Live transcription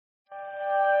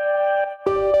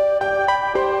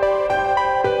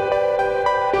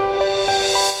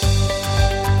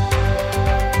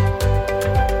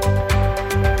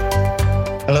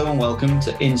Welcome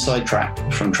to Inside Track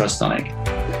from Trustonic.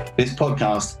 This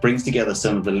podcast brings together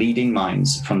some of the leading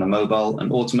minds from the mobile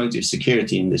and automotive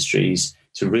security industries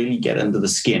to really get under the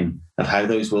skin of how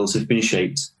those worlds have been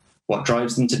shaped, what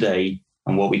drives them today,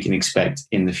 and what we can expect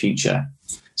in the future.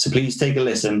 So please take a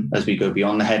listen as we go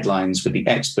beyond the headlines with the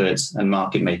experts and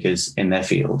market makers in their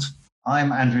field.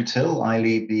 I'm Andrew Till. I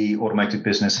lead the automotive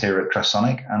business here at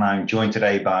Trustonic, and I'm joined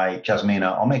today by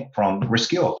Jasmina Omik from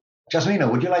Riscure.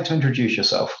 Jasmina, would you like to introduce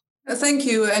yourself? Thank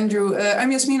you, Andrew.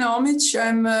 I'm Jasmina Omik.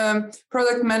 I'm a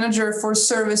product manager for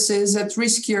services at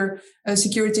Riscure, a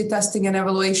security testing and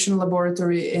evaluation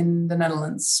laboratory in the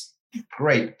Netherlands.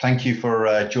 Great. Thank you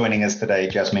for joining us today,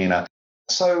 Jasmina.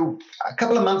 So a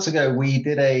couple of months ago, we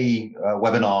did a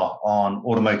webinar on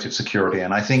automotive security,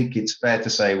 and I think it's fair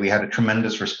to say we had a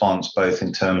tremendous response, both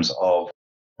in terms of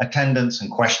attendance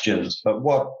and questions. But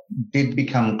what did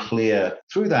become clear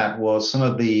through that was some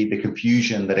of the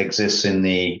confusion that exists in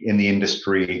the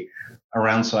industry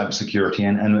around cybersecurity,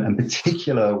 and in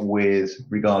particular with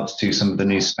regards to some of the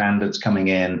new standards coming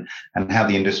in and how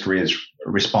the industry is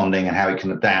responding and how it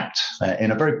can adapt in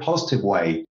a very positive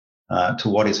way to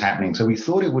what is happening. So we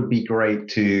thought it would be great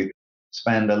to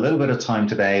spend a little bit of time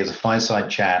today as a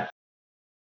fireside chat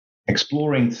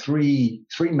exploring three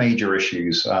major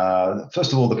issues.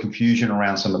 First of all, the confusion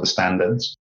around some of the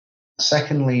standards.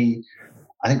 Secondly,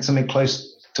 I think something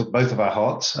close to both of our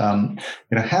hearts.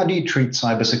 How do you treat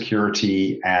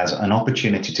cybersecurity as an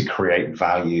opportunity to create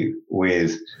value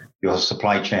with your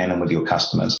supply chain and with your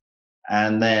customers?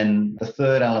 And then the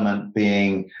third element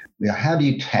being, how do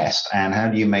you test and how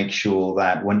do you make sure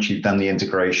that once you've done the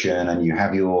integration and you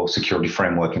have your security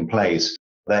framework in place,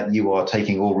 that you are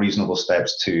taking all reasonable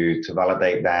steps to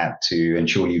validate that, to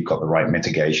ensure you've got the right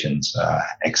mitigations,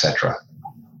 etc.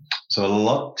 So a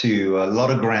lot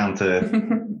of ground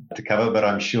to cover, but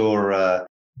I'm sure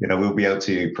we'll be able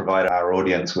to provide our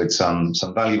audience with some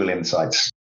valuable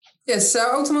insights. Yes, the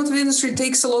automotive industry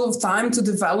takes a lot of time to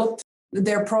develop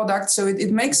their product, so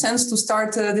it makes sense to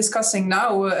start discussing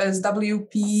now as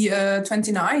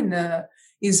WP29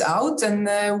 is out, and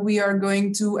we are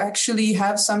going to actually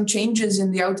have some changes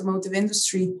in the automotive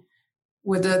industry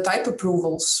with the type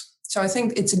approvals. So I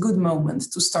think it's a good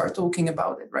moment to start talking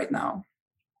about it right now.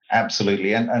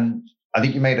 Absolutely, and I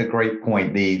think you made a great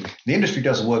point. The industry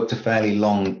does work to fairly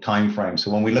long time frames. So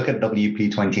when we look at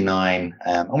WP29,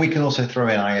 and we can also throw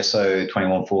in ISO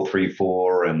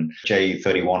 21434 and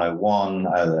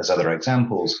J3101 as other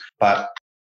examples, but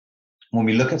when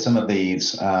we look at some of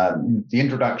these, the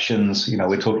introductions,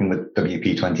 we're talking with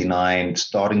WP29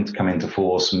 starting to come into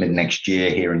force mid next year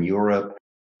here in Europe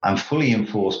and fully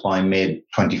enforced by mid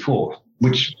 24,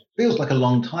 which feels like a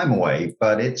long time away,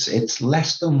 but it's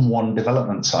less than one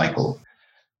development cycle.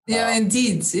 Yeah,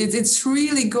 indeed. It's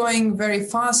really going very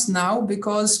fast now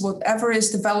because whatever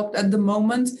is developed at the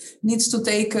moment needs to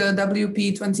take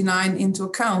WP29 into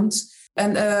account.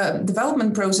 And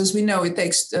development process, we know it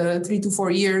takes 3 to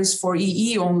 4 years for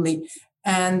EE only.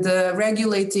 And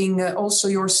regulating also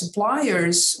your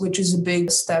suppliers, which is a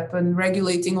big step, and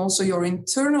regulating also your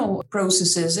internal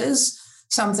processes is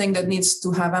something that needs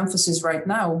to have emphasis right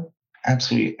now.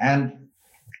 Absolutely. And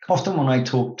often when I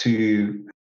talk to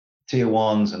tier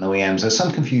ones and OEMs, there's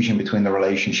some confusion between the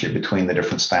relationship between the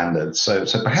different standards. So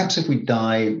perhaps if we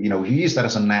dive, if you use that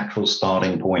as a natural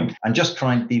starting point and just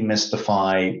try and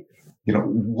demystify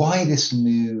why this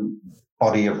new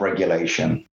body of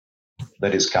regulation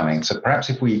that is coming. So perhaps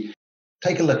if we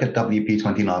take a look at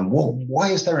WP29,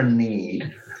 why is there a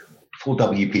need for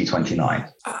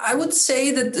WP29? I would say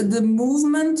that the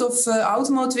movement of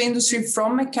automotive industry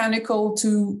from mechanical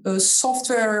to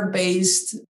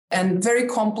software-based and very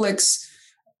complex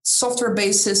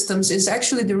software-based systems is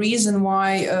actually the reason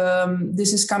why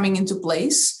this is coming into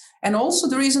place, and also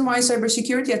the reason why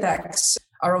cybersecurity attacks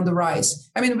are on the rise.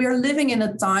 I mean, we are living in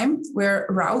a time where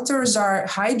routers are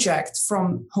hijacked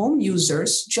from home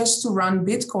users just to run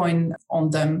Bitcoin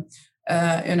on them,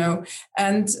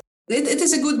 and it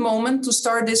is a good moment to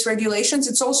start these regulations.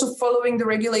 It's also following the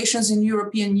regulations in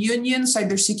European Union,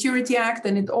 Cybersecurity Act,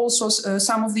 and it also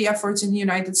some of the efforts in the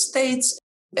United States,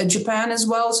 Japan as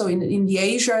well, so in the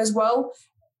Asia as well.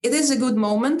 It is a good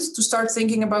moment to start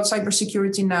thinking about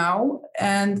cybersecurity now.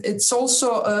 And it's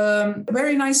also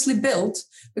very nicely built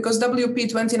because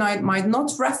WP29 might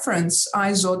not reference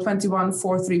ISO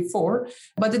 21434,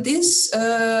 but it is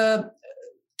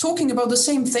talking about the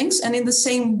same things and in the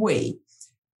same way.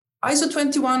 ISO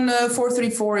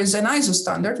 21434 is an ISO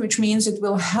standard, which means it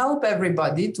will help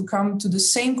everybody to come to the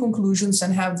same conclusions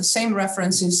and have the same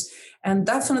references, and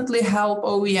definitely help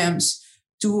OEMs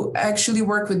to actually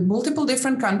work with multiple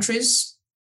different countries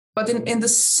but in the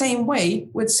same way,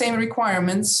 with same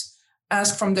requirements,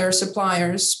 asked from their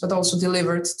suppliers, but also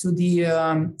delivered to the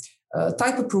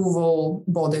type approval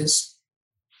bodies.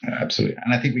 Absolutely.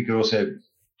 And I think we could also,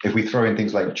 if we throw in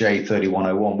things like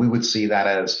J3101, we would see that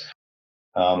as,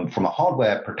 from a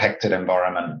hardware protected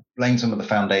environment, laying some of the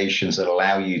foundations that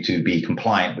allow you to be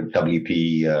compliant with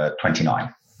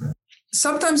WP29.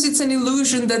 Sometimes it's an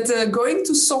illusion that going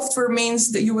to software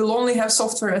means that you will only have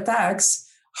software attacks.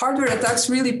 Hardware attacks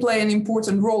really play an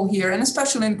important role here, and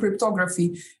especially in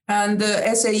cryptography. And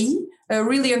SAE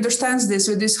really understands this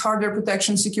with this hardware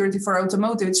protection security for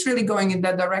automotive. It's really going in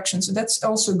that direction. So that's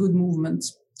also a good movement,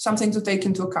 something to take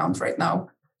into account right now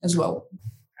as well.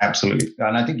 Absolutely.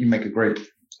 And I think you make a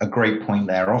great point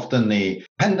there. Often the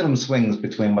pendulum swings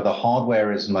between whether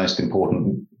hardware is the most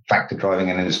important factor driving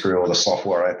an industry or the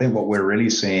software. I think what we're really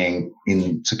seeing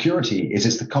in security is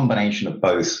it's the combination of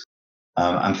both.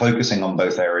 And focusing on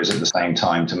both areas at the same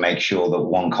time to make sure that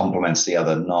one complements the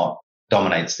other, not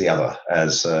dominates the other,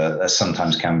 as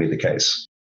sometimes can be the case.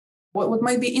 What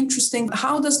might be interesting,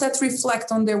 how does that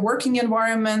reflect on their working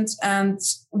environment and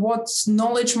what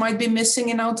knowledge might be missing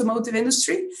in automotive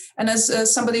industry? And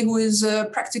as somebody who is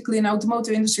practically in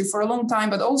automotive industry for a long time,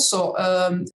 but also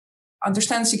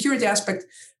understands security aspect,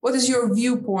 what is your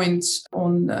viewpoint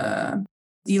on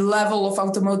the level of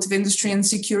automotive industry and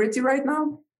security right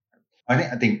now?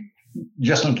 I think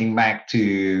just looking back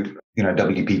to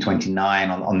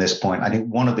WP29 on this point, I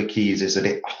think one of the keys is that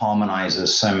it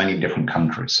harmonizes so many different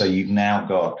countries. So you've now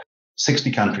got 60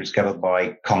 countries covered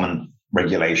by common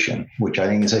regulation, which I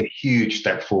think is a huge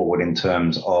step forward in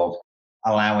terms of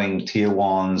allowing tier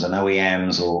ones and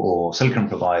OEMs or silicon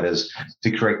providers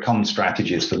to create common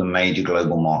strategies for the major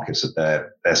global markets that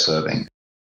they're serving.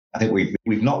 I think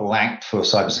we've not lacked for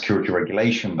cybersecurity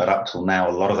regulation, but up till now,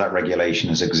 a lot of that regulation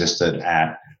has existed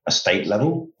at a state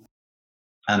level.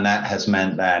 And that has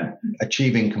meant that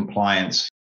achieving compliance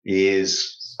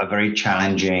is a very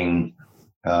challenging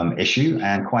issue,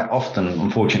 and quite often,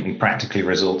 unfortunately, practically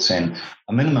results in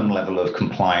a minimum level of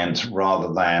compliance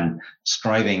rather than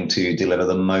striving to deliver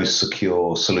the most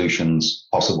secure solutions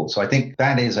possible. So I think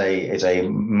that is a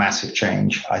massive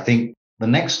change. I think the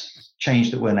next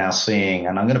change that we're now seeing,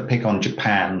 and I'm going to pick on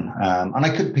Japan, and I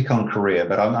could pick on Korea,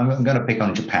 but I'm going to pick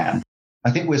on Japan.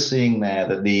 I think we're seeing there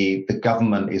that the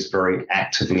government is very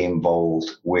actively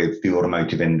involved with the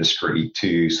automotive industry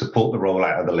to support the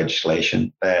rollout of the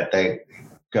legislation. They're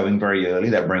going very early.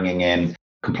 They're bringing in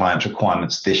compliance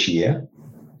requirements this year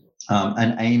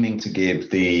and aiming to give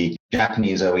the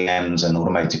Japanese OEMs and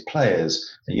automotive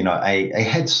players, a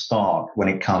head start when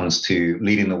it comes to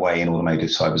leading the way in automotive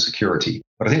cybersecurity.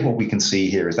 But I think what we can see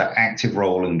here is that active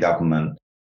role in government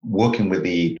working with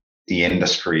the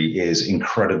industry is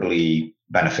incredibly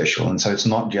beneficial. And so it's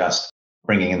not just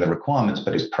bringing in the requirements,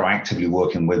 but it's proactively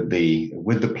working with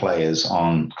the players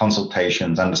on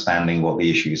consultations, understanding what the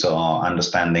issues are,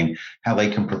 understanding how they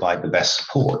can provide the best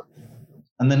support.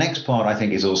 And the next part I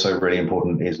think is also really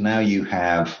important is now you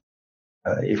have,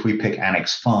 if we pick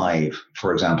Annex 5,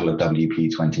 for example, of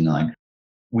WP29,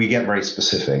 we get very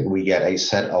specific. We get a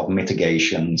set of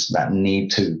mitigations that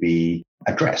need to be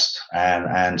addressed.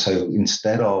 And so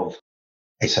instead of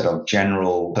a set of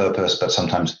general purpose, but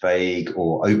sometimes vague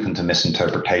or open to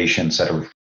misinterpretation set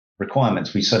of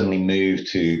requirements, we suddenly move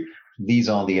to these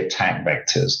are the attack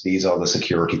vectors. These are the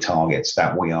security targets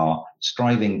that we are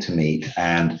striving to meet.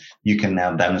 And you can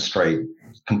now demonstrate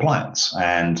compliance.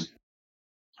 And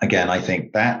again, I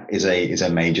think that is a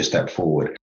major step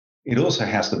forward. It also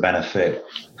has the benefit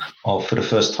of, for the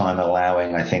first time,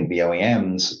 allowing, I think, the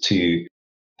OEMs to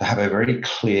have a very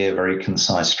clear, very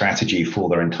concise strategy for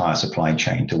their entire supply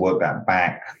chain, to work that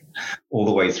back all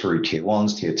the way through tier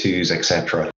ones, tier twos,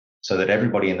 etc., so that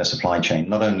everybody in the supply chain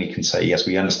not only can say, yes,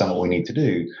 we understand what we need to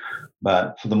do,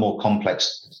 but for the more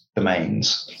complex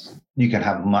domains, you can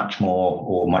have much more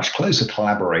or much closer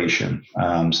collaboration.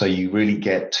 So you really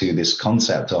get to this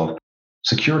concept of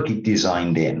security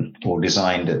designed in, or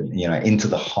designed, into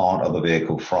the heart of the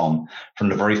vehicle from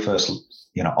the very first,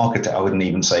 architect. I wouldn't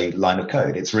even say line of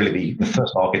code. It's really the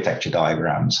first architecture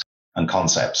diagrams and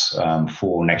concepts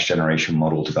for next generation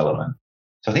model development.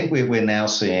 So I think we're now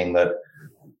seeing that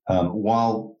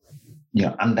while,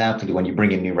 undoubtedly when you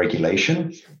bring in new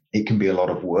regulation, it can be a lot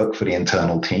of work for the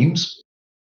internal teams.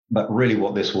 But really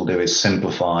what this will do is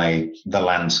simplify the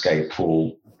landscape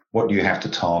for what do you have to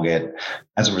target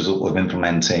as a result of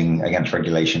implementing against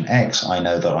regulation X. I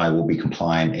know that I will be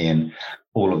compliant in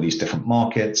all of these different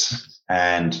markets,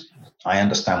 and I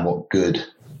understand what good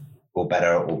or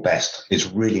better or best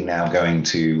is really now going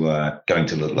to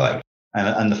look like.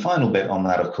 And the final bit on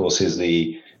that, of course, is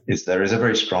the is there is a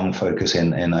very strong focus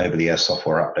in over-the-air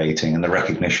software updating and the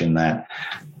recognition that,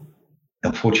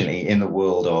 unfortunately, in the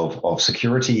world of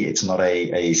security, it's not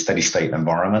a steady state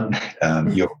environment.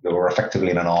 You're effectively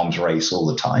in an arms race all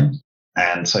the time.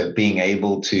 And so being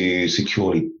able to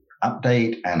securely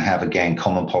update and have, again,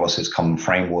 common policies, common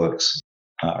frameworks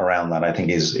around that, I think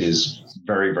is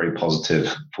very, very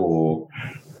positive for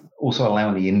also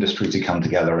allowing the industry to come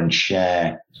together and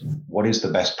share what is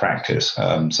the best practice.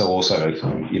 So also,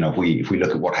 if we look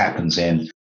at what happens in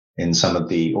some of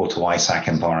the auto ISAC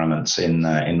environments in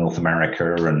North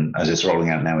America and as it's rolling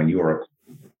out now in Europe,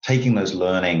 taking those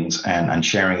learnings and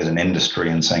sharing as an industry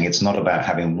and saying it's not about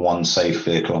having one safe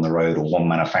vehicle on the road or one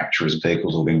manufacturer's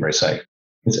vehicles all being very safe.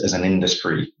 It's as an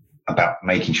industry about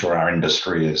making sure our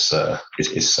industry is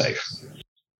safe.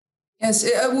 Yes,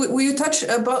 we touch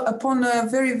upon a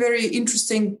very, very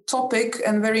interesting topic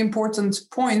and very important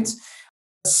point.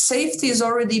 Safety is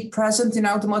already present in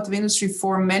automotive industry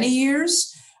for many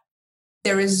years.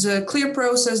 There is a clear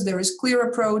process, there is clear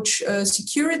approach.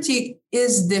 Security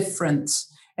is different.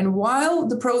 And while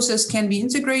the process can be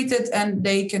integrated and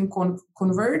they can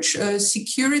converge,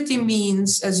 security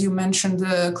means, as you mentioned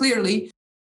clearly,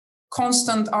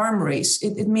 constant arm race.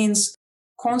 It means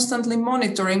constantly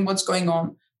monitoring what's going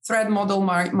on. Threat model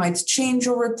might change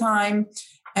over time.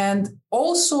 And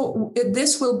also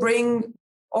this will bring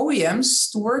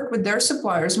OEMs to work with their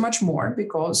suppliers much more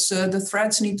because the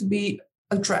threats need to be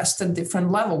addressed at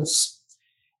different levels.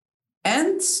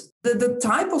 And the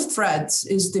type of threat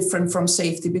is different from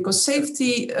safety because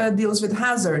safety deals with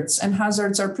hazards and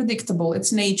hazards are predictable.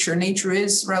 It's nature. Nature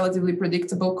is relatively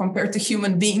predictable compared to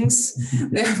human beings.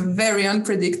 They're very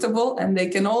unpredictable and they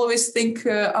can always think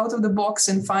out of the box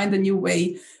and find a new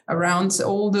way around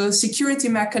all the security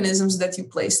mechanisms that you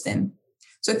placed in.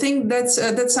 So I think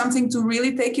that's something to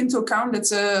really take into account.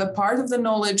 That's a part of the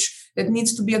knowledge that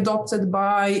needs to be adopted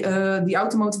by the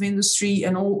automotive industry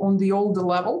and on all the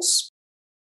levels.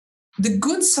 The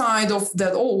good side of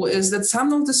that all is that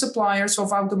some of the suppliers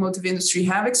of automotive industry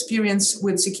have experience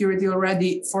with security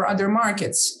already for other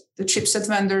markets. The chipset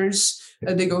vendors,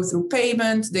 they go through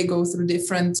payment, they go through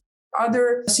different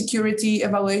other security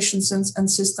evaluations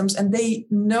and systems, and they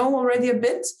know already a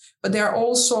bit, but there are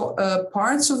also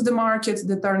parts of the market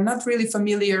that are not really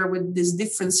familiar with these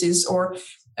differences, or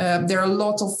there are a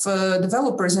lot of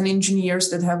developers and engineers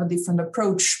that have a different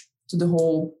approach to the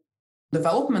whole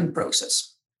development process.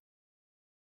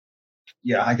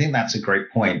 Yeah, I think that's a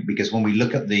great point because when we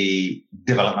look at the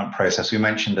development process, we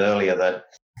mentioned earlier that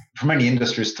for many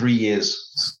industries, 3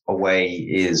 years away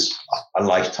is a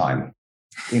lifetime.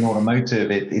 In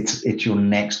automotive, it's your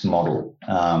next model.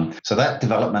 So that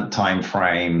development time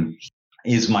frame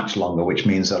is much longer, which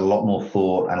means that a lot more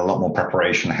thought and a lot more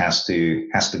preparation has to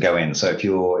go in. So if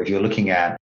you're looking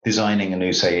at designing a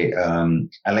new, say,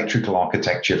 electrical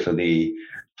architecture for the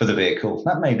vehicle,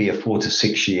 that may be a 4 to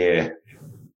 6 year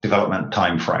development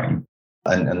time frame.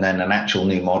 And then an actual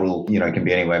new model, can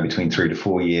be anywhere between 3 to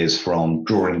 4 years from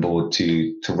drawing board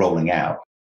to rolling out.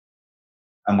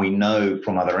 And we know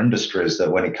from other industries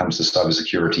that when it comes to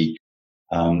cybersecurity,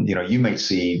 you may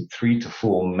see 3 to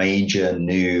 4 major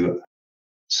new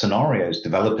scenarios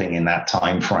developing in that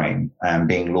time frame and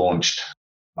being launched,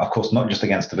 of course, not just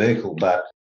against the vehicle, but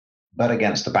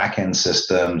against the back-end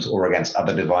systems or against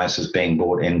other devices being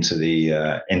brought into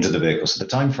the vehicle. So the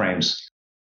time frames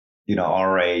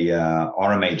are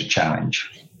a major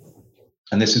challenge.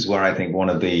 And this is where I think one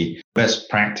of the best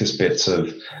practice bits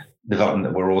of development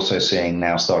that we're also seeing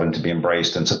now starting to be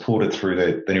embraced and supported through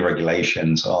the new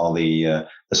regulations are the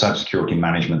cybersecurity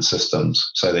management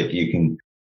systems, so that you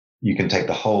can take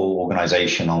the whole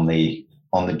organization on the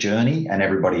journey, and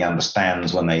everybody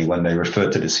understands when they refer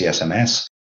to the CSMS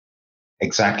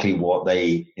exactly what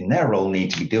they in their role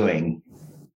need to be doing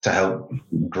to help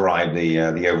drive the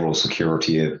overall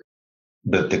security of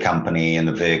the company and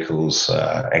the vehicles,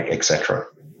 etc.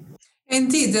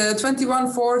 Indeed,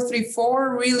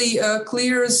 21434 really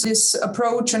clears this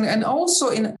approach, and also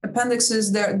in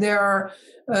appendixes there are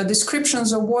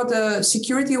descriptions of what a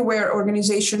security-aware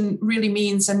organization really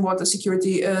means and what a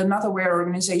security-not-aware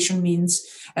organization means.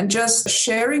 And just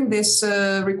sharing this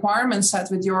requirement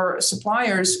set with your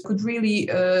suppliers could really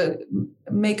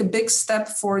make a big step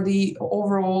for the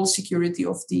overall security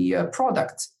of the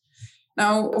product.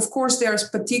 Now, of course, there's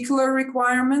particular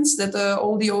requirements that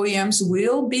all the OEMs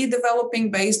will be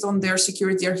developing based on their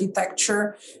security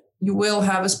architecture. You will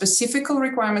have a specific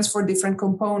requirements for different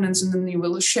components, and then you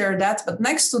will share that. But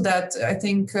next to that, I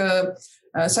think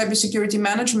cybersecurity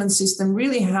management system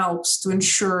really helps to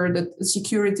ensure that the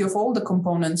security of all the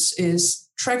components is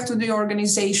tracked to the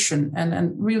organization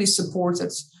and really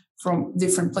supported from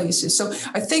different places. So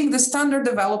I think the standard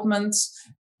developments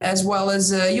as well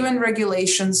as UN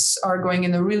regulations are going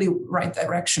in a really right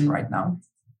direction right now.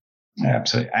 Yeah,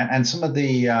 absolutely. And some of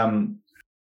the,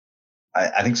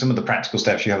 I think some of the practical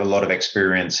steps, you have a lot of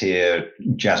experience here,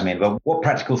 Jasmine, but what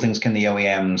practical things can the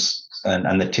OEMs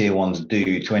and the tier ones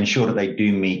do to ensure that they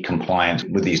do meet compliance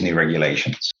with these new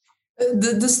regulations?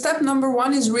 The step number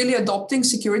one is really adopting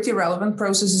security relevant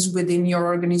processes within your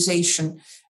organization,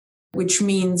 which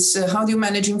means how do you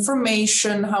manage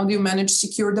information? How do you manage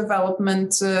secure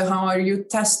development? How are you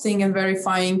testing and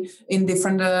verifying in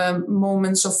different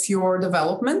moments of your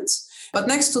development? But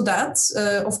next to that,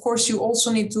 of course, you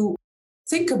also need to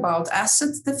think about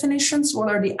asset definitions. What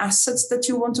are the assets that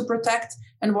you want to protect?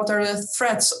 And what are the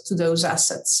threats to those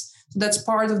assets? So that's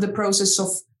part of the process of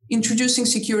introducing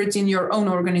security in your own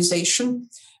organization.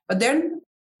 But then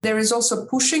there is also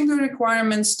pushing the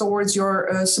requirements towards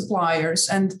your suppliers.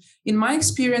 And in my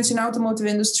experience in automotive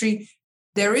industry,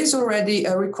 there is already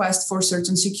a request for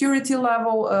certain security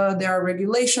level. There are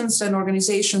regulations and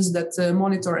organizations that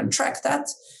monitor and track that.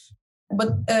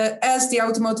 But as the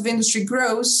automotive industry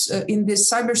grows in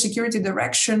this cybersecurity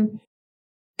direction,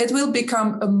 it will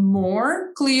become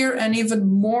more clear and even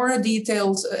more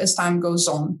detailed as time goes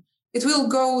on. It will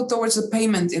go towards the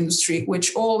payment industry,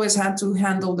 which always had to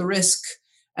handle the risk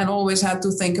and always had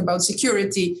to think about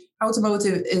security.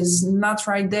 Automotive is not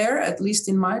right there, at least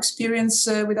in my experience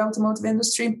with automotive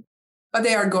industry, but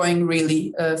they are going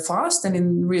really fast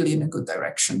and really in a good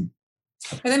direction.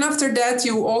 And then after that,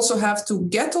 you also have to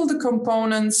get all the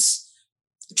components,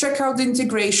 check out the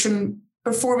integration,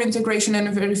 perform integration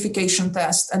and verification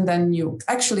test, and then you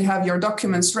actually have your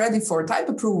documents ready for type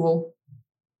approval.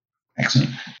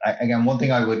 Excellent. Again, one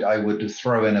thing I would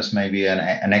throw in as maybe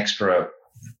an extra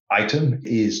item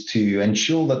is to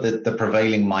ensure that the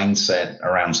prevailing mindset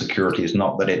around security is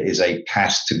not that it is a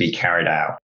task to be carried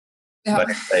out, but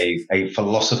it's a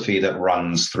philosophy that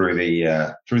runs through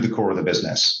the core of the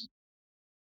business.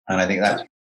 And I think that,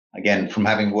 again, from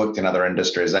having worked in other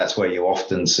industries, that's where you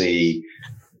often see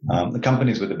the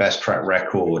companies with the best track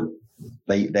record.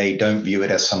 They don't view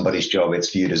it as somebody's job.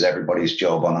 It's viewed as everybody's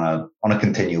job on a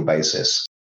continual basis.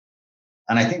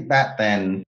 And I think that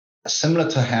then, similar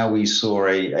to how we saw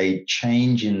a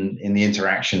change in the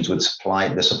interactions with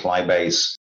the supply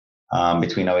base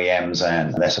between OEMs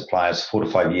and their suppliers 4 to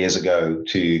 5 years ago,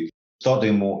 to start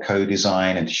doing more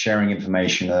co-design and sharing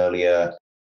information earlier.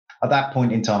 At that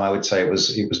point in time, I would say it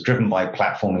was driven by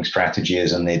platforming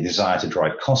strategies and the desire to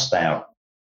drive cost out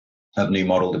of new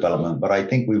model development. But I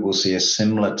think we will see a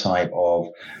similar type of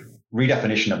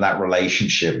redefinition of that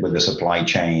relationship with the supply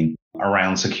chain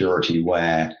around security,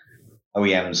 where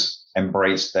OEMs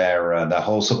embrace their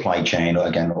whole supply chain,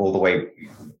 again, all the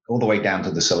way down to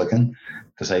the silicon,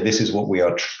 to say this is what we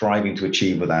are striving to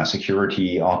achieve with our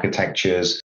security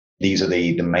architectures. These are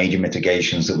the major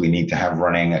mitigations that we need to have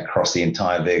running across the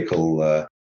entire vehicle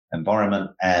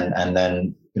environment, and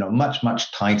then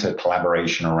much tighter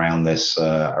collaboration around this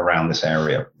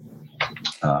area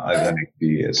over the next few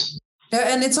years.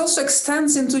 Yeah, and it also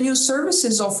extends into new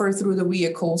services offered through the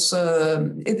vehicles.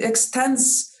 It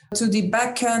extends to the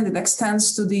backend. It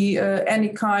extends to the any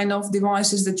kind of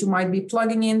devices that you might be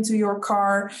plugging into your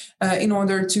car in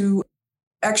order to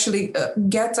actually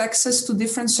get access to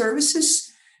different services.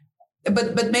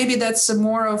 But maybe that's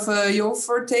more of your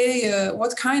forte.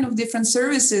 What kind of different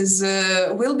services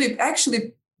will be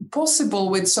actually possible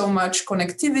with so much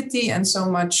connectivity and so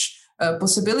much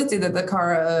possibility that the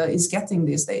car is getting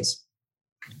these days?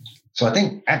 So I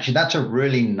think actually that's a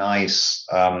really nice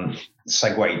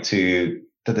segue to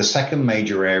the second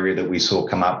major area that we saw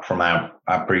come up from our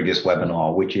previous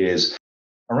webinar, which is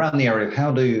around the area of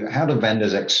how do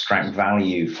vendors extract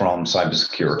value from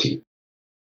cybersecurity.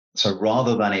 So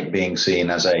rather than it being seen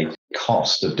as a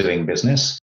cost of doing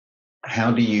business, how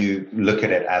do you look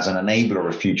at it as an enabler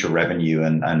of future revenue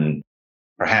and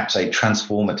perhaps a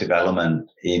transformative element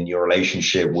in your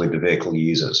relationship with the vehicle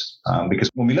users? Because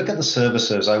when we look at the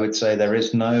services, I would say there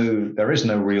is no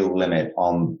real limit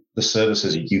on the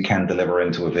services that you can deliver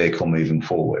into a vehicle moving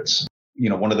forwards.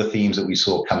 One of the themes that we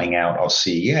saw coming out of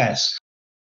CES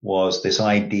was this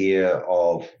idea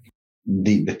of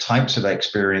the types of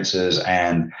experiences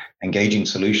and engaging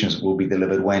solutions will be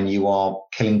delivered when you are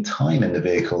killing time in the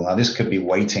vehicle. Now, this could be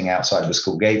waiting outside the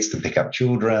school gates to pick up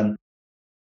children.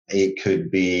 It could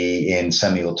be in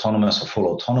semi-autonomous or full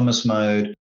autonomous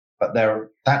mode, but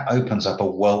that opens up a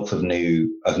wealth of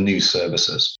new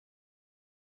services.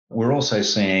 We're also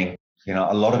seeing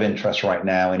a lot of interest right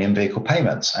now in in-vehicle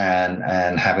payments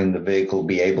and having the vehicle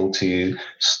be able to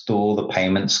store the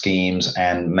payment schemes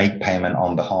and make payment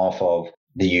on behalf of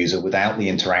the user without the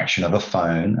interaction of a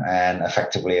phone and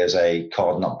effectively as a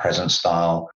card not present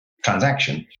style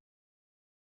transaction.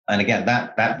 And again,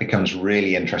 that becomes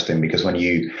really interesting because when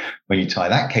you tie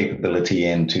that capability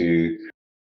into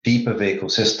deeper vehicle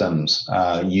systems,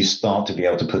 you start to be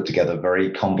able to put together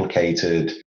very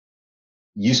complicated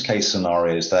use case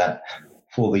scenarios that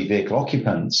for the vehicle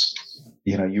occupants,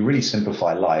 you really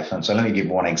simplify life. And so let me give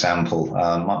one example.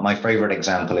 My favorite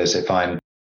example is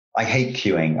I hate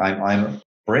queuing. I'm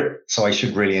Brit, so I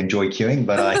should really enjoy queuing,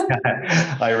 but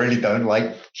I really don't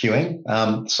like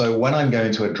queuing. So when I'm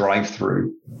going to a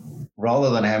drive-through,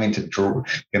 rather than having to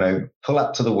pull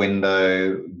up to the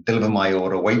window, deliver my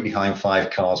order, wait behind 5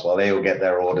 cars while they all get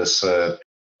their orders served,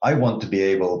 I want to be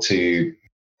able to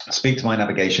speak to my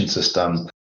navigation system,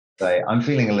 say, I'm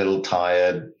feeling a little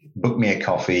tired, book me a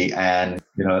coffee, and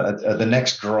at the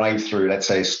next drive-through, let's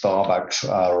say Starbucks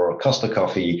or Costa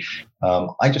Coffee,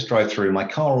 I just drive through, my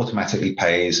car automatically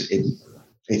pays,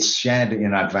 it's shared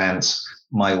in advance,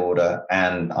 my order,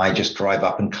 and I just drive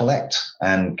up and collect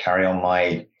and carry on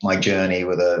my journey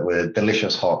with a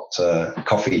delicious hot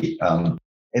coffee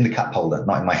in the cup holder,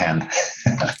 not in my hand.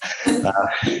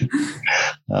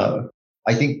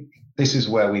 I think this is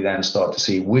where we then start to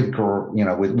see with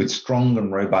strong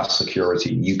and robust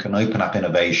security, you can open up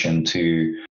innovation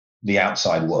to the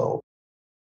outside world.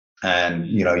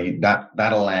 And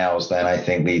that allows then, I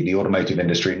think, the automotive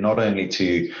industry not only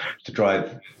to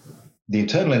drive the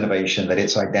internal innovation that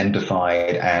it's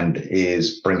identified and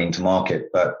is bringing to market,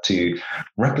 but to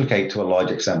replicate to a large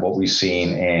extent what we've seen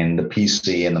in the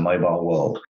PC and the mobile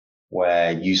world,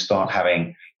 where you start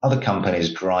having other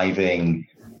companies driving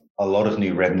a lot of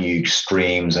new revenue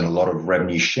streams and a lot of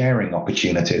revenue sharing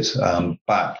opportunities.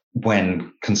 But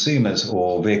when consumers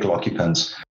or vehicle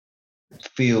occupants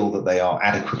feel that they are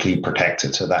adequately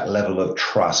protected, so that level of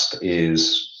trust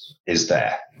is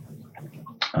there.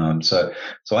 So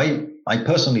I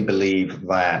personally believe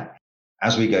that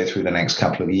as we go through the next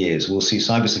couple of years, we'll see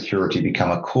cybersecurity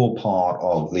become a core part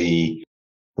of the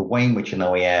way in which an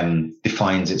OEM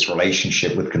defines its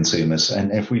relationship with consumers.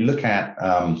 And if we look at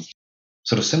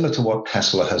sort of similar to what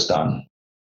Tesla has done,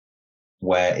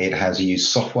 where it has used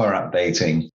software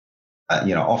updating,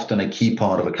 often a key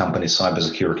part of a company's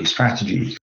cybersecurity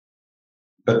strategy.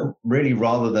 But really,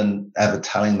 rather than ever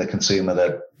telling the consumer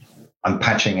that I'm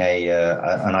patching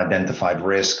an identified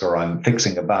risk or I'm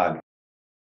fixing a bug,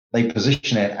 they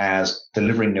position it as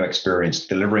delivering new experience,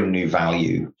 delivering new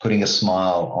value, putting a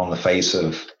smile on the face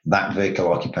of that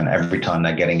vehicle occupant every time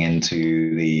they're getting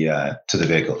into the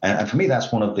vehicle. And for me,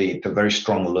 that's one of the very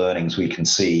strong learnings we can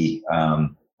see.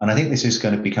 And I think this is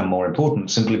going to become more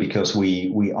important simply because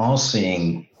we are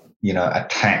seeing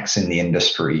attacks in the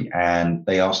industry, and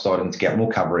they are starting to get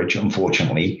more coverage,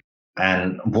 unfortunately.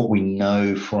 And what we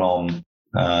know from,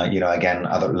 again,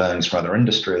 other learnings from other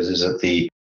industries is that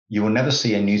you will never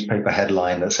see a newspaper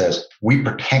headline that says, we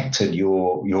protected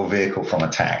your vehicle from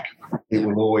attack. It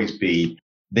will always be,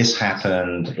 this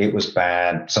happened, it was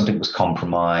bad, something was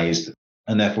compromised.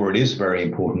 And therefore, it is very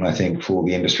important, I think, for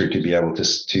the industry to be able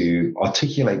to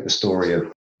articulate the story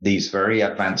of these very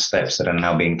advanced steps that are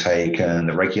now being taken,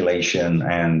 the regulation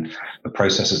and the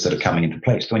processes that are coming into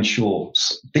place to ensure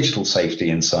digital safety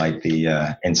inside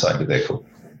the vehicle.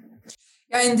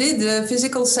 Yeah, indeed.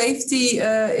 Physical safety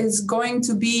is going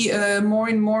to be more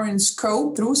and more in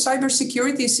scope through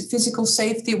cybersecurity. Physical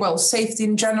safety, safety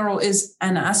in general is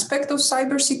an aspect of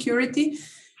cybersecurity.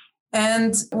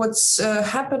 And what's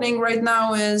happening right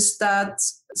now is that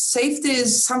safety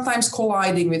is sometimes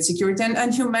colliding with security.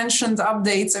 And you mentioned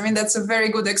updates. I mean, that's a very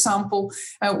good example.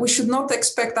 We should not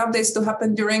expect updates to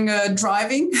happen during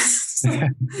driving.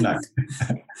 No.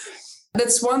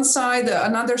 That's one side.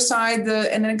 Another side,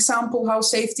 and an example how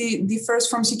safety differs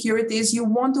from security is you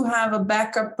want to have a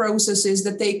backup processes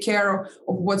that take care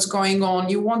of what's going on.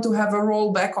 You want to have a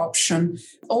rollback option.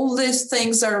 All these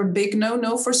things are a big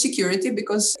no-no for security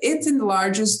because it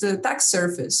enlarges the attack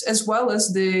surface as well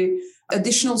as the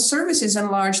additional services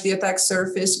enlarge the attack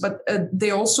surface, but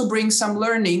they also bring some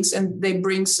learnings and they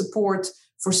bring support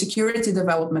for security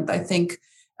development, I think.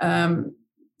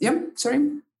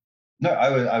 Sorry. No,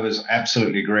 I was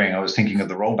absolutely agreeing. I was thinking of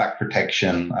the rollback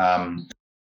protection.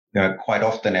 Quite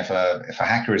often, if a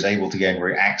hacker is able to gain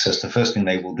access, the first thing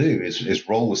they will do is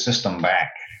roll the system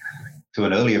back to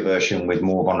an earlier version with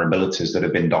more vulnerabilities that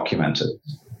have been documented.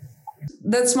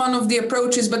 That's one of the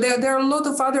approaches, but there are a lot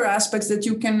of other aspects that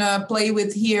you can play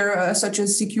with here, such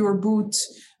as secure boot,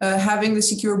 having the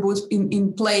secure boot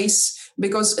in place.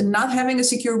 Because not having a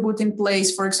secure boot in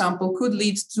place, for example, could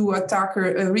lead to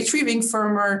attacker retrieving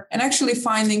firmware and actually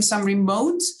finding some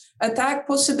remote attack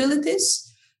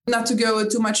possibilities. Not to go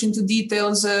too much into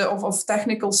details of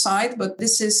technical side, but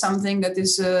this is something that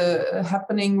is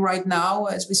happening right now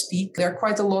as we speak. There are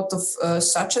quite a lot of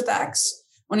such attacks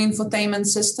on infotainment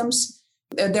systems.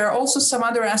 There are also some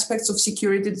other aspects of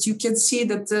security that you can see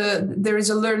that there is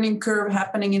a learning curve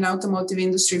happening in automotive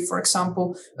industry. For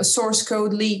example, a source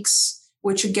code leaks,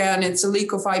 which again, it's a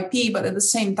leak of IP, but at the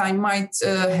same time might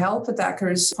help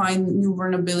attackers find new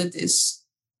vulnerabilities.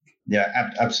 Yeah,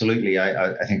 absolutely.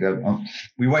 I think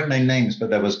we won't name names, but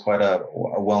there was quite a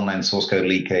well-known source code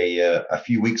leak a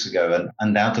few weeks ago, and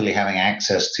undoubtedly having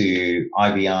access to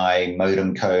IVI,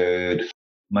 modem code,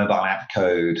 mobile app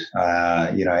code,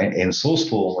 in source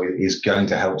form is going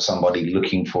to help somebody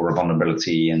looking for a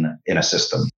vulnerability in a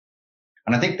system.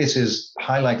 And I think this is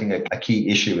highlighting a key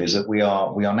issue is that we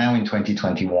are now in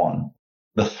 2021.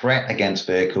 The threat against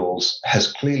vehicles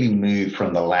has clearly moved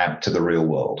from the lab to the real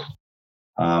world.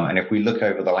 And if we look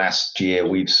over the last year,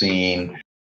 we've seen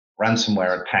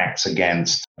ransomware attacks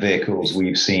against vehicles.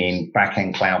 We've seen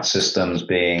back-end cloud systems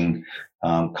being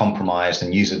compromised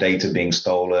and user data being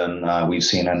stolen. We've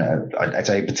seen I'd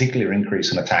say a particular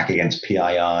increase in attack against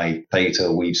PII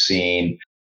data. We've seen,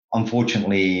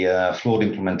 unfortunately, flawed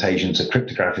implementations of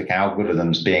cryptographic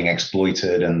algorithms being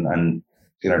exploited and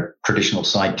traditional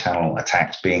side channel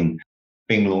attacks being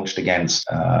launched against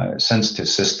sensitive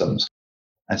systems.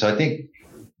 And so I think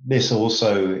this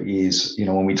also is,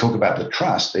 when we talk about the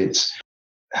trust, it's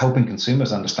helping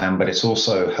consumers understand, but it's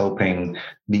also helping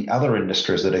the other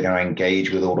industries that are going to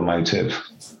engage with automotive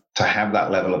to have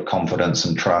that level of confidence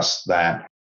and trust that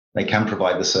they can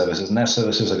provide the services and their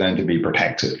services are going to be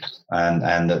protected.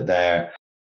 And that they're,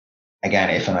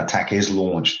 again, if an attack is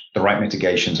launched, the right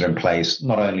mitigations are in place,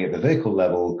 not only at the vehicle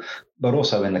level, but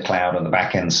also in the cloud and the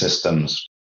back-end systems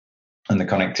and the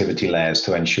connectivity layers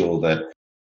to ensure that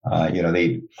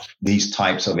these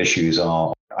types of issues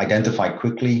are identified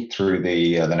quickly through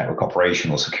the network operation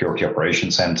or security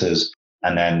operation centers,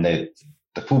 and then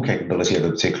the full capability of a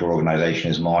particular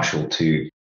organization is marshaled to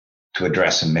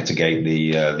address and mitigate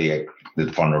the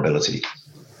vulnerability.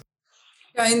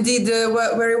 Yeah, indeed,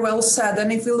 very well said.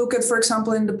 And if we look at, for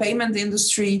example, in the payment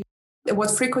industry, what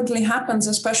frequently happens,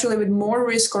 especially with more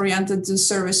risk-oriented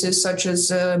services such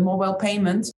as mobile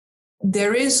payment,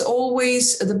 there is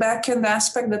always the back-end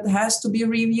aspect that has to be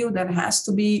reviewed, that has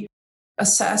to be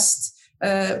assessed,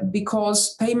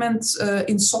 because payments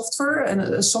in software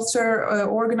and software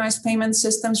organized payment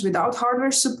systems without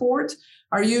hardware support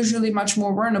are usually much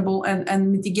more vulnerable,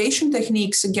 and mitigation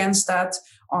techniques against that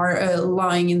are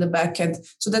lying in the back end.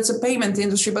 So that's a payment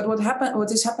industry. But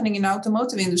what is happening in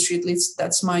automotive industry, at least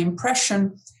that's my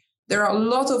impression, there are a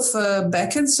lot of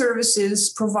back-end services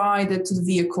provided to the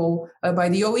vehicle by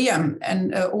the OEM,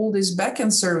 and all these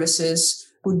back-end services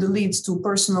could lead to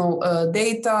personal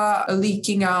data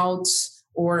leaking out,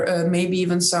 or maybe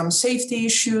even some safety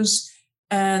issues.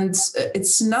 And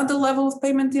it's not the level of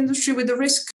payment industry with the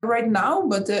risk right now,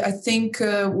 but I think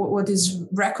what is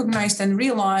recognized and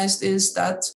realized is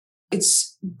that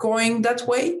it's going that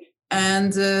way.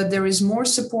 And there is more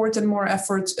support and more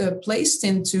effort placed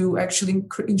into actually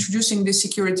introducing this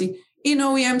security in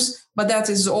OEMs, but that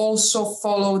is also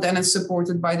followed and is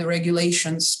supported by the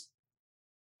regulations.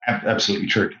 Absolutely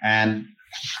true. And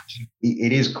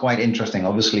it is quite interesting.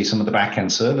 Obviously, some of the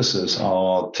back-end services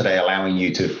are today allowing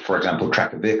you to, for example,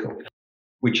 track a vehicle,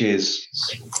 which is,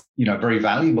 very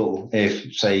valuable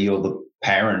if, say, you're the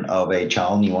parent of a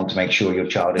child and you want to make sure your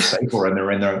child is safe or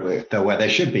they're where they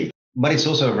should be. But it's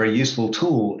also a very useful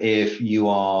tool if you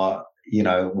are,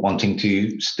 wanting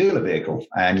to steal a vehicle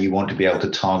and you want to be able to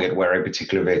target where a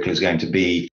particular vehicle is going to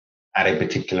be at a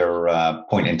particular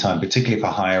point in time, particularly for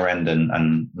higher end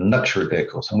and luxury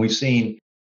vehicles. And we've seen,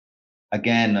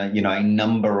 again, a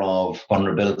number of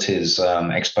vulnerabilities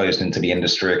exposed into the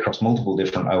industry across multiple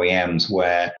different OEMs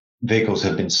where vehicles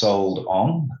have been sold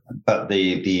on, but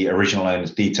the original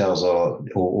owner's details or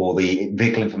the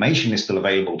vehicle information is still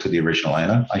available to the original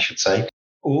owner, I should say,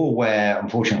 or where,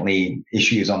 unfortunately,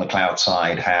 issues on the cloud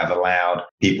side have allowed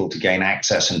people to gain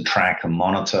access and track and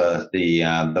monitor the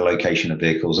location of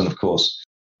vehicles. And of course,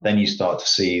 then you start to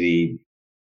see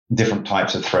the different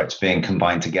types of threats being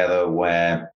combined together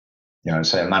where,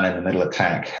 say, a man-in-the-middle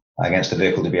attack against a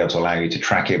vehicle to be able to allow you to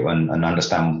track it and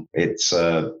understand its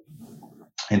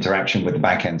interaction with the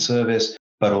back-end service,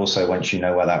 but also once you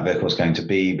know where that vehicle is going to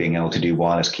be, being able to do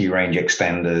wireless key range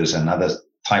extenders and other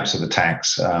types of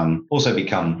attacks also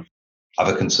become of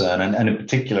a concern. And in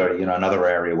particular, another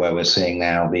area where we're seeing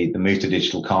now the move to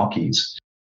digital car keys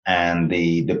and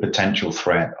the potential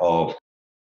threat of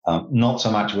not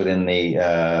so much within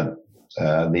the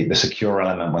the secure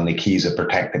element when the keys are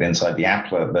protected inside the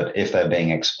applet, but if they're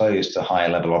being exposed to higher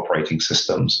level operating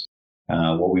systems,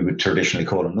 what we would traditionally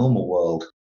call a normal world,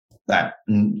 that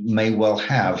may well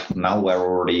have malware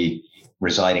already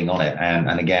residing on it.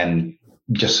 And again,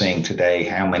 just seeing today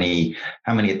how many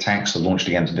attacks are launched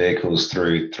against vehicles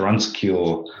through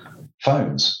unsecure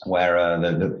phones, where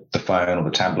the phone or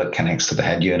the tablet connects to the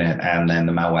head unit, and then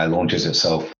the malware launches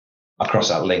itself across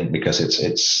that link because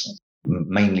it's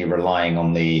mainly relying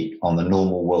on the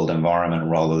normal world environment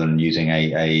rather than using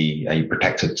a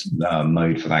protected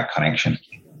mode for that connection.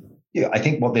 Yeah, I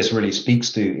think what this really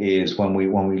speaks to is when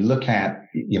we look at,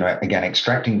 again,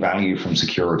 extracting value from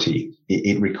security,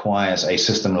 it requires a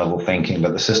system level thinking,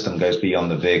 but the system goes beyond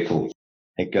the vehicle.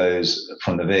 It goes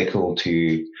from the vehicle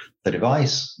to the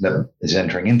device that is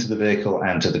entering into the vehicle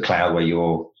and to the cloud where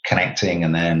you're connecting.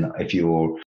 And then if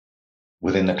you're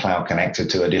within the cloud connected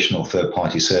to additional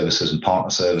third-party services and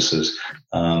partner services,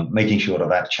 making sure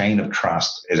that chain of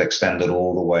trust is extended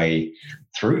all the way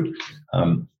through.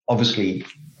 Obviously,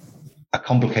 a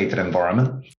complicated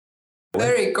environment.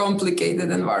 Very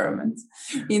complicated environment.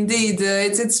 Indeed,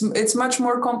 it's much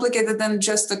more complicated than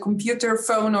just a computer,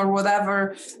 phone, or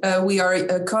whatever we are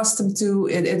accustomed to.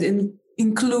 It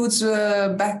includes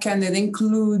backend.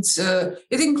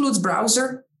 It includes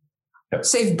browser. Yep.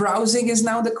 Safe browsing is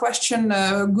now the question.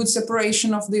 Good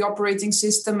separation of the operating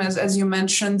system, as you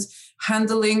mentioned.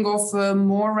 Handling of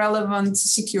more relevant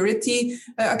security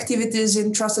activities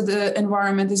in trusted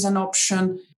environment is an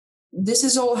option. This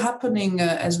is all happening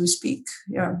as we speak.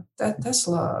 Yeah, that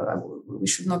Tesla, we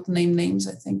should not name names,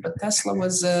 I think, but Tesla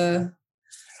was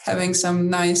having some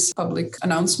nice public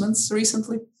announcements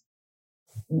recently.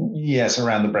 Yes,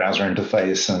 around the browser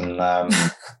interface, and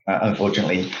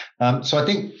unfortunately. So I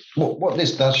think what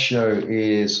this does show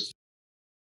is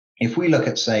if we look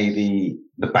at, say,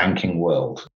 the banking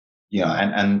world,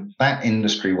 and that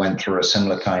industry went through a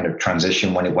similar kind of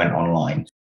transition when it went online.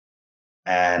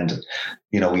 And,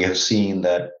 we have seen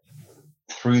that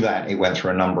through that, it went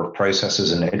through a number of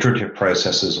processes and iterative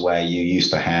processes where you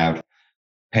used to have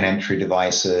pin entry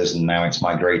devices, and now it's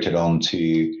migrated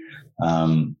onto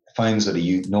phones that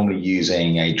are normally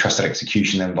using a trusted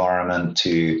execution environment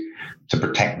to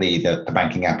protect the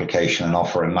banking application and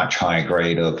offer a much higher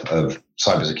grade of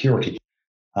cybersecurity.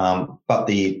 But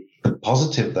the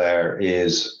positive there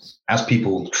is as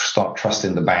people start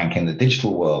trusting the bank in the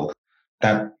digital world,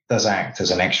 that does act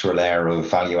as an extra layer of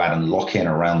value add and lock-in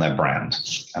around their brand.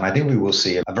 And I think we will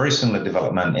see a very similar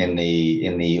development in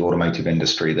the automotive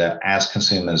industry, that as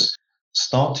consumers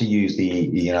start to use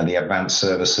the advanced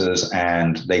services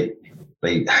and they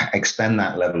extend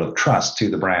that level of trust to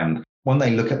the brand, when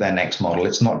they look at their next model,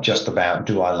 it's not just about,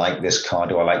 do I like this car?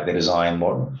 Do I like the design?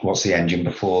 What's the engine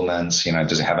performance?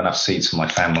 Does it have enough seats for my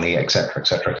family, et cetera, et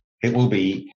cetera? It will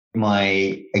be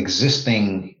my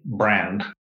existing brand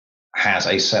has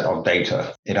a set of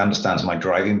data. It understands my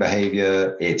driving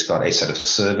behavior. It's got a set of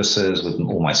services with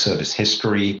all my service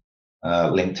history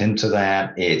linked into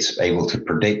that. It's able to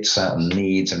predict certain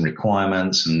needs and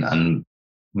requirements and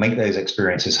make those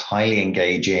experiences highly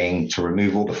engaging, to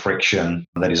remove all the friction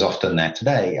that is often there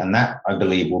today. And that, I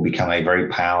believe, will become a very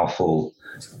powerful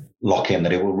lock-in,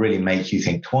 that it will really make you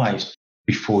think twice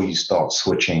before you start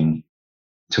switching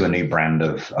to a new brand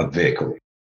of vehicle.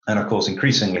 And of course,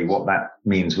 increasingly, what that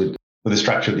means with the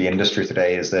structure of the industry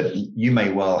today is that you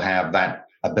may well have that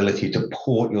ability to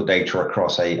port your data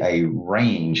across a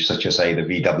range, such as, say, the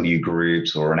VW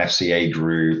groups or an FCA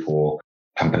group or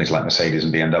companies like Mercedes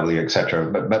and BMW, et cetera,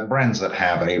 but brands that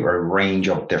have a range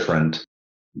of different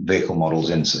vehicle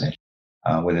models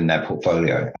within their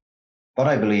portfolio. What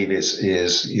I believe is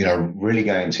really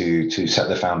going to set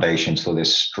the foundations for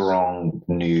this strong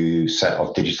new set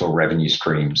of digital revenue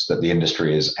streams that the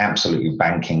industry is absolutely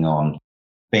banking on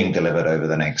being delivered over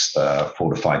the next 4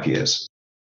 to 5 years.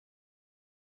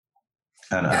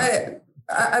 And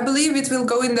I believe it will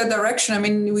go in that direction. I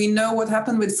mean, we know what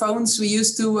happened with phones. We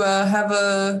used to have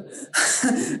a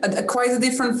quite a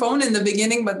different phone in the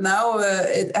beginning, but now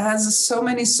it has so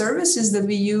many services that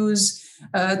we use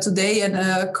today, and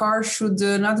a car should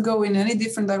not go in any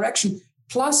different direction.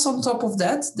 Plus, on top of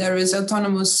that, there is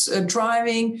autonomous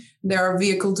driving, there are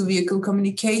vehicle-to-vehicle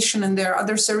communication, and there are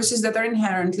other services that are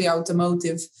inherently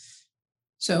automotive.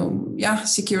 So, yeah,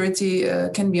 security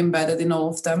can be embedded in all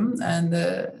of them.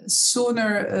 And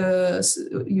sooner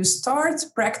you start,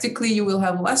 practically you will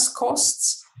have less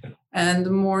costs. And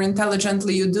the more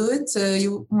intelligently you do it,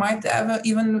 you might have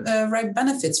even reap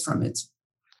benefits from it.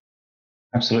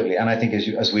 Absolutely. And I think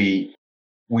as we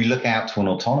look out to an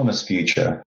autonomous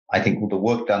future, I think the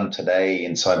work done today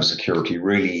in cybersecurity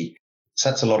really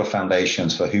sets a lot of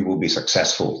foundations for who will be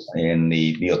successful in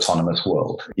the autonomous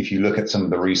world. If you look at some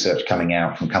of the research coming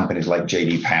out from companies like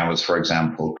JD Powers, for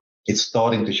example, it's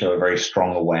starting to show a very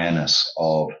strong awareness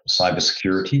of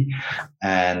cybersecurity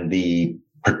and the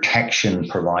protection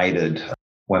provided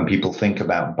when people think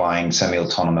about buying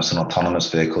semi-autonomous and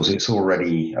autonomous vehicles. It's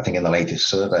already, I think in the latest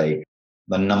survey,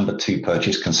 the number 2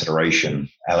 purchase consideration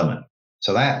element.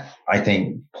 So that, I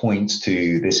think, points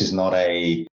to this is not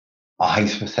a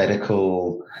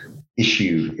hypothetical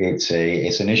issue. It's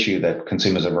an issue that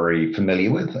consumers are very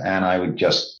familiar with. And I would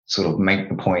just sort of make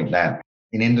the point that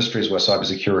in industries where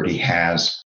cybersecurity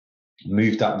has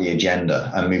moved up the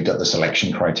agenda and moved up the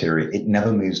selection criteria, it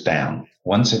never moves down.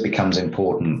 Once it becomes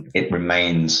important, it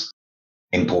remains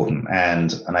important.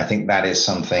 And I think that is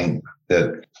something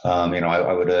that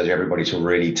I would urge everybody to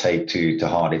really take to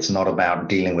heart. It's not about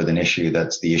dealing with an issue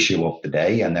that's the issue of the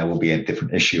day, and there will be a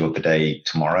different issue of the day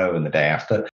tomorrow and the day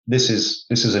after. This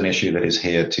is an issue that is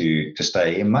here to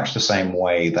stay, in much the same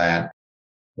way that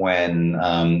when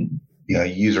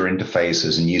user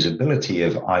interfaces and usability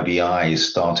of IVIs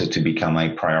started to become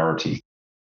a priority,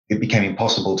 it became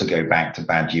impossible to go back to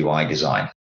bad UI design.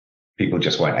 People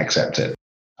just won't accept it.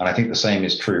 And I think the same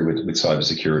is true with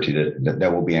cybersecurity, that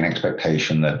there will be an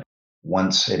expectation that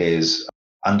once it is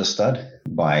understood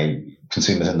by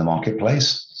consumers in the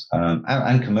marketplace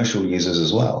and commercial users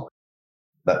as well,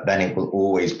 that then it will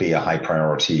always be a high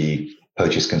priority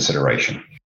purchase consideration.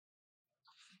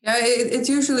 Yeah, it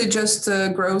usually just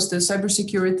grows. The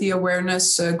cybersecurity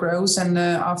awareness grows. And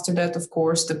after that, of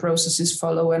course, the processes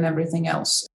follow and everything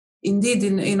else. Indeed,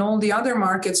 in all the other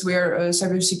markets where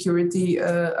cybersecurity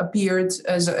appeared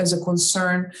as a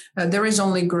concern, there is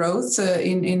only growth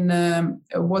in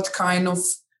what kind of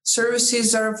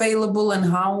services are available and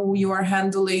how you are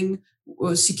handling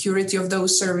security of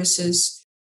those services.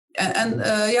 And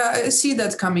I see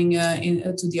that coming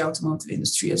to the automotive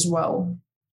industry as well.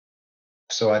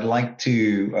 So I'd like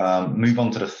to move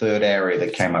on to the third area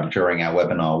that came up during our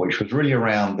webinar, which was really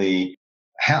around the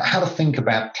how to think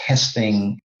about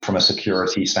testing from a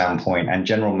security standpoint and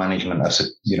general management of,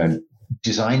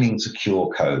 designing secure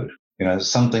code.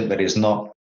 Something that is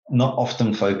not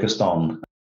often focused on,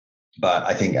 but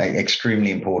I think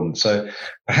extremely important. So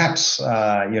perhaps,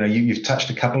 you've touched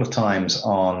a couple of times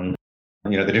on,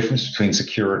 the difference between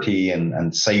security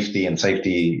and safety. And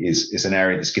safety is an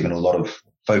area that's given a lot of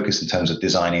focus in terms of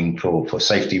designing for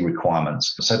safety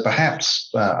requirements. So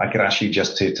perhaps I could ask you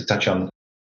just to touch on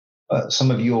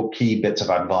some of your key bits of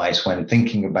advice when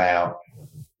thinking about,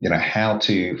 how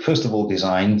to, first of all,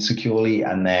 design securely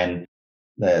and then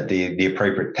the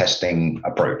appropriate testing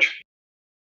approach.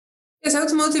 Yes,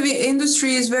 automotive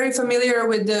industry is very familiar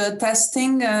with the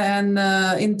testing, and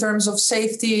in terms of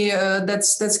safety,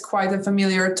 that's quite a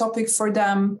familiar topic for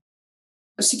them.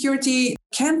 Security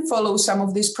can follow some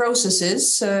of these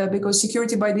processes because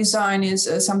security by design is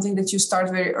something that you start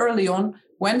very early on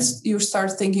when you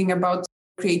start thinking about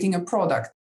creating a product.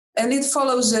 And it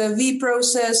follows a V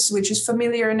process, which is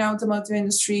familiar in automotive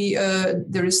industry.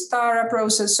 There is TARA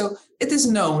process, so it is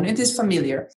known, it is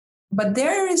familiar. But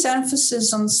there is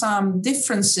emphasis on some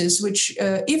differences, which,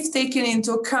 if taken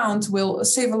into account, will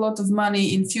save a lot of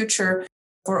money in future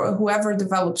for whoever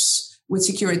develops with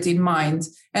security in mind.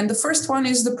 And the first one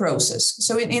is the process.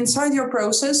 So inside your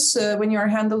process, when you're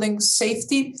handling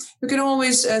safety, you can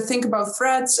always think about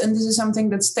threats, and this is something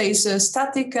that stays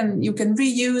static and you can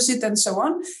reuse it and so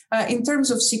on. In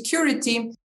terms of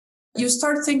security, you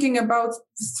start thinking about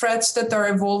threats that are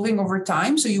evolving over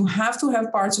time. So you have to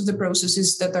have parts of the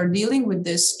processes that are dealing with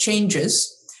these changes,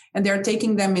 and they're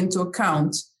taking them into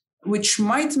account, which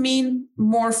might mean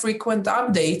more frequent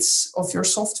updates of your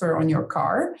software on your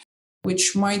car,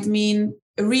 which might mean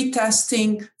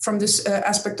retesting from this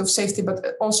aspect of safety,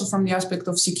 but also from the aspect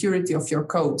of security of your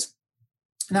code.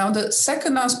 Now, the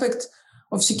second aspect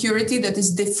of security that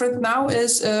is different now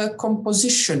is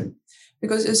composition,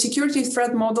 because a security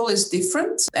threat model is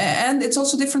different, and it's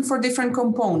also different for different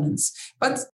components.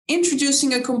 But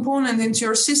introducing a component into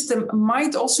your system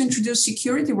might also introduce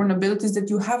security vulnerabilities that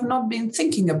you have not been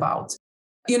thinking about.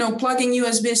 Plugging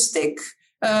USB stick,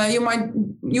 you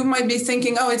might be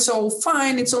thinking, oh, it's all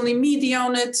fine, it's only media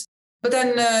on it. But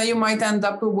then you might end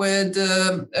up with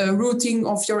routing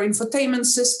of your infotainment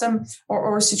system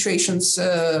or situations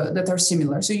that are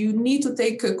similar. So you need to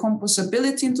take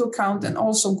composability into account and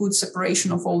also good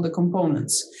separation of all the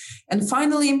components. And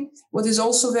finally, what is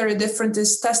also very different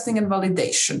is testing and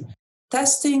validation.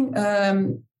 Testing,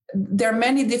 there are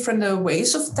many different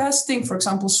ways of testing. For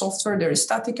example, software, there is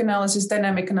static analysis,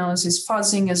 dynamic analysis,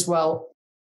 fuzzing as well.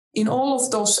 in all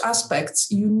of those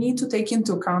aspects, you need to take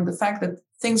into account the fact that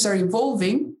things are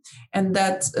evolving and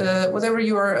that whatever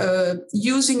you are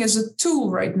using as a tool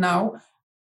right now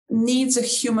needs a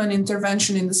human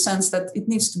intervention in the sense that it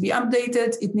needs to be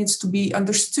updated, it needs to be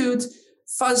understood.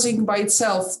 Fuzzing by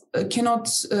itself cannot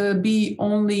be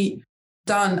only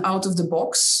done out of the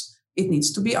box. It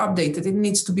needs to be updated. It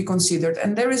needs to be considered.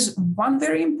 And there is one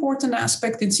very important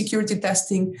aspect in security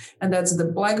testing, and that's the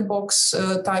black box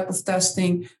type of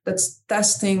testing. That's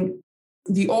testing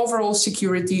the overall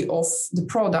security of the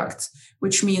product,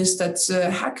 which means that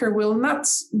a hacker will not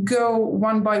go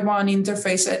one by one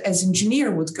interface as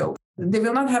engineer would go. They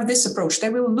will not have this approach. They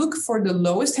will look for the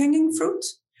lowest hanging fruit.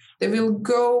 They will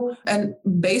go and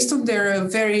based on their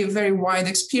very, very wide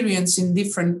experience in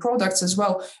different products as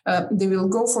well, they will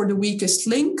go for the weakest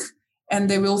link, and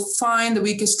they will find the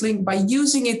weakest link by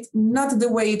using it not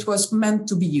the way it was meant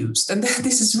to be used. And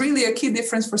this is really a key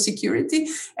difference for security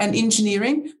and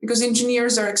engineering, because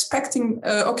engineers are expecting,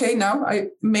 okay, now I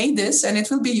made this and it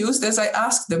will be used as I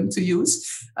asked them to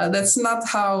use. That's not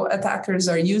how attackers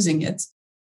are using it.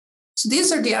 So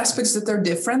these are the aspects that are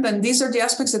different, and these are the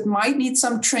aspects that might need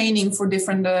some training for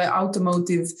different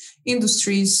automotive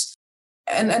industries,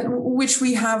 and which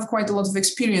we have quite a lot of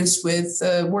experience with,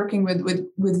 working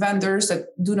with vendors that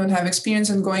do not have experience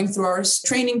and going through our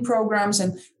training programs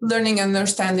and learning and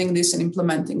understanding this and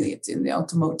implementing it in the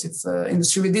automotive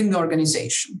industry within the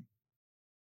organization.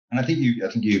 And I think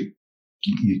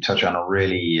you touch on a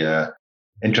really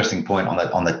interesting point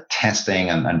on the testing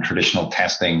and traditional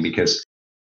testing, because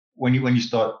when you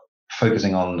start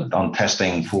focusing on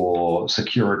testing for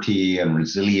security and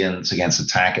resilience against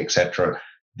attack, etc.,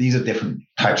 these are different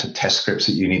types of test scripts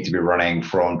that you need to be running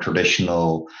from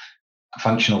traditional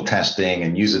functional testing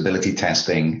and usability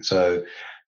testing. So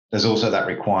there's also that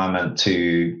requirement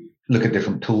to look at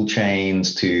different tool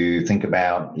chains, to think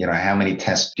about, how many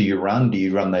tests do you run? Do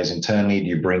you run those internally? Do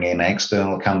you bring in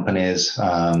external companies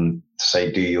to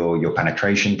say do your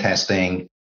penetration testing?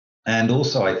 And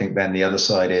also, I think then the other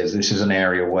side is this is an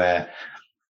area where,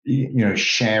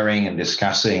 sharing and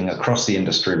discussing across the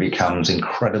industry becomes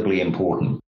incredibly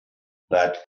important.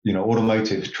 That,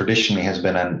 automotive traditionally has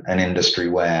been an industry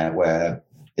where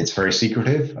it's very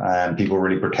secretive and people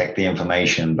really protect the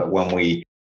information. But when we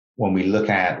look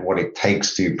at what it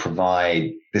takes to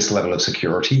provide this level of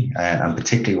security, and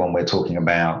particularly when we're talking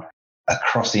about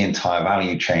across the entire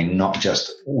value chain, not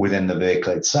just within the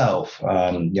vehicle itself,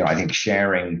 I think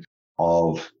sharing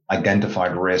of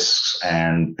identified risks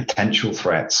and potential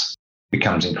threats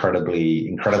becomes incredibly,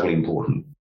 incredibly important.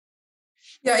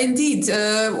 Yeah, indeed.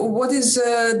 What is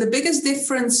the biggest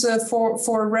difference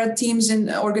for red teams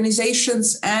in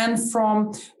organizations and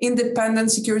from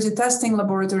independent security testing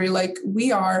laboratory like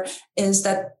we are is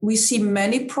that we see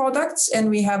many products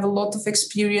and we have a lot of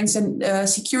experience, and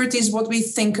security is what we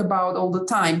think about all the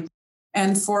time.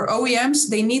 And for OEMs,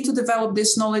 they need to develop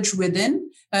this knowledge within.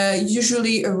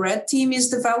 Usually a red team is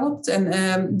developed,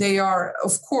 and they are,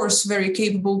 of course, very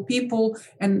capable people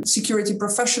and security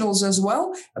professionals as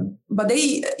well. But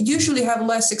they usually have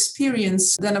less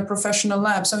experience than a professional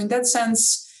lab. So in that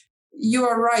sense, you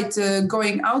are right.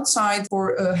 Going outside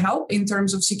for help in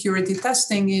terms of security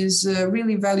testing is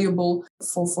really valuable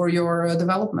for your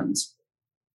development.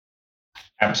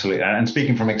 Absolutely. And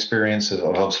speaking from experience of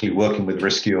obviously working with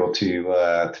Riscure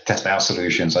to test our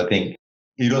solutions, I think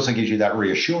it also gives you that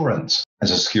reassurance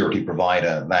as a security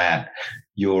provider that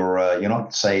you're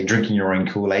not, say, drinking your own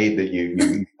Kool-Aid, that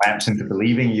you lapse into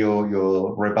believing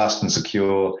you're robust and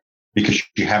secure because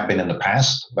you have been in the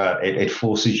past, but it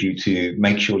forces you to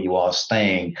make sure you are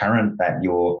staying current, that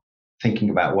you're thinking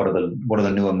about what are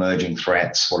the new emerging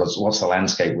threats, what's the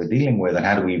landscape we're dealing with, and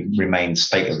how do we remain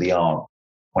state of the art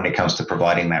when it comes to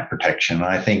providing that protection. And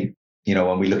I think,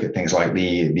 when we look at things like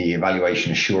the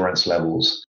evaluation assurance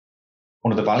levels,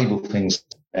 one of the valuable things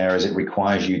there is it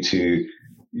requires you to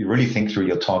really think through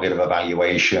your target of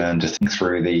evaluation, to think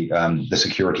through the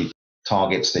security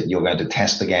targets that you're going to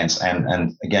test against.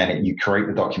 And again, you create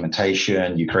the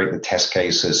documentation, you create the test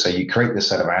cases. So you create this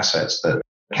set of assets that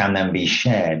can then be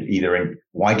shared either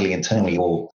widely internally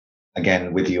or,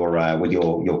 again, with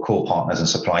your core partners and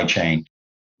supply chain,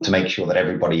 to make sure that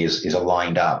everybody is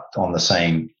aligned up on the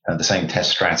same test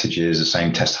strategies, the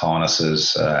same test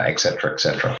harnesses, et cetera, et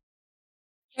cetera.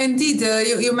 Indeed,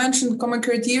 you mentioned common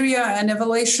criteria and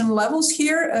evaluation levels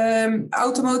here.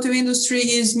 Automotive industry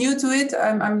is new to it.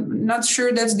 I'm not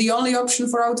sure that's the only option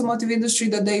for automotive industry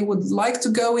that they would like to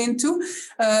go into,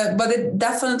 but it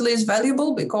definitely is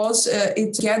valuable because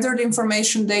it gathered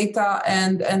information, data,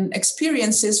 and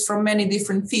experiences from many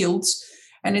different fields.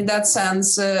 And in that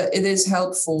sense, it is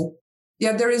helpful.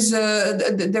 Yeah, there is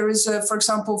a, for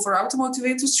example, for automotive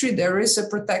industry, there is a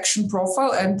protection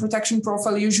profile, and protection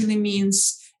profile usually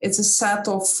means it's a set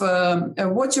of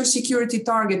what your security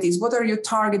target is, what are you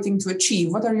targeting to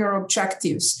achieve, what are your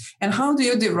objectives, and how do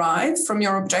you derive from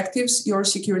your objectives your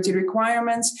security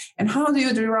requirements, and how do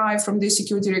you derive from these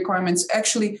security requirements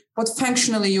actually what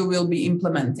functionally you will be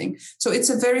implementing. So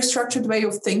it's a very structured way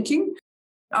of thinking.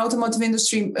 Automotive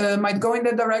industry might go in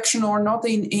that direction or not.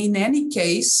 In any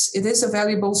case, it is a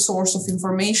valuable source of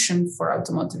information for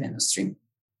automotive industry.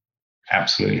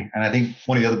 Absolutely. And I think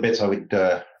one of the other bits I would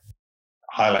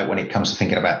highlight when it comes to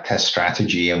thinking about test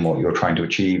strategy and what you're trying to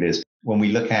achieve is when we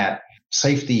look at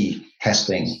safety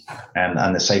testing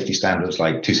and the safety standards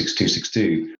like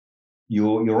 26262,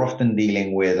 you're often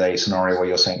dealing with a scenario where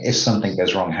you're saying, if something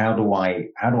goes wrong, how do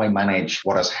I manage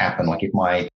what has happened? Like if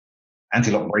my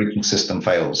anti-lock braking system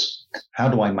fails, how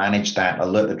do I manage that,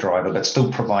 alert the driver, but still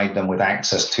provide them with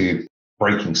access to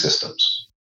braking systems?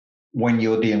 When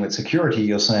you're dealing with security,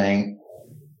 you're saying,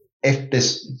 if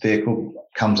this vehicle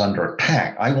comes under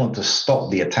attack, I want to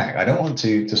stop the attack. I don't want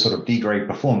to sort of degrade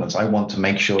performance. I want to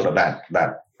make sure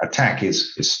that attack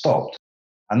is stopped.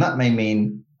 And that may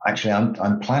mean, actually,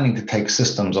 I'm planning to take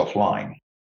systems offline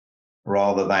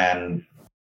rather than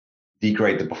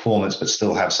degrade the performance, but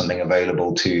still have something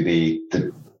available to the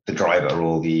driver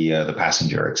or the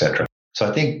passenger, etc. So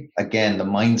I think, again, the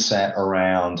mindset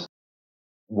around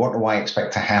what do I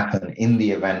expect to happen in the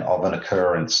event of an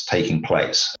occurrence taking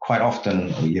place? Quite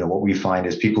often, what we find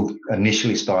is people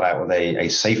initially start out with a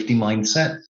safety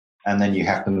mindset, and then you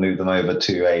have to move them over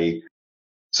to a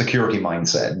security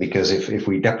mindset, because if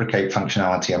we deprecate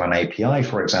functionality on an API,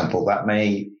 for example, that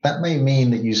may mean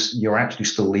that you're actually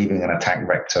still leaving an attack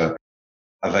vector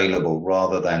available,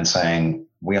 rather than saying,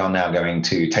 we are now going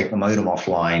to take the modem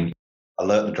offline,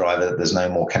 alert the driver that there's no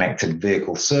more connected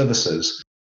vehicle services,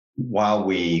 while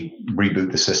we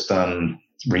reboot the system,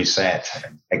 reset,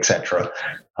 etc.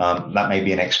 That may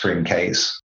be an extreme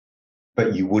case,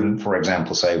 but you wouldn't, for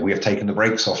example, say, we have taken the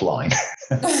brakes offline.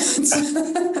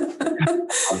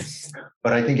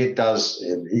 But I think it does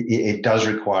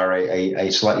require a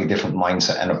slightly different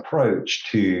mindset and approach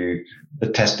to the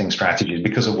testing strategies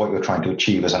because of what you're trying to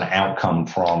achieve as an outcome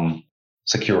from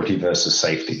security versus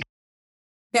safety.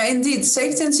 Yeah, indeed.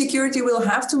 Safety and security will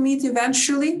have to meet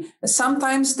eventually.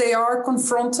 Sometimes they are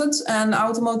confronted, and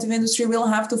automotive industry will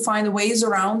have to find ways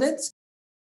around it.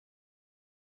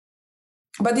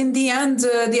 But in the end,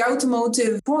 the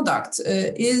automotive product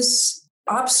is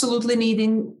absolutely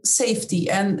needing safety,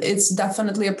 and it's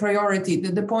definitely a priority.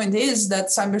 The point is that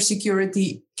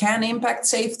cybersecurity can impact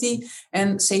safety,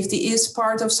 and safety is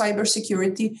part of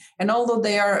cybersecurity. And although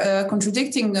they are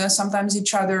contradicting sometimes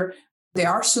each other, there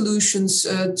are solutions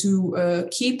to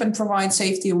keep and provide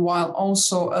safety while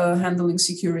also handling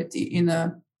security in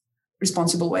a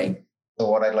responsible way. So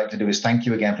what I'd like to do is thank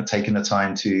you again for taking the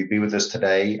time to be with us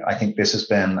today. I think this has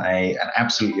been an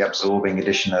absolutely absorbing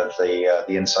edition of the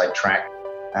Inside Track.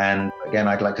 And again,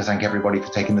 I'd like to thank everybody for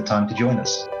taking the time to join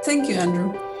us. Thank you,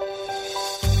 Andrew.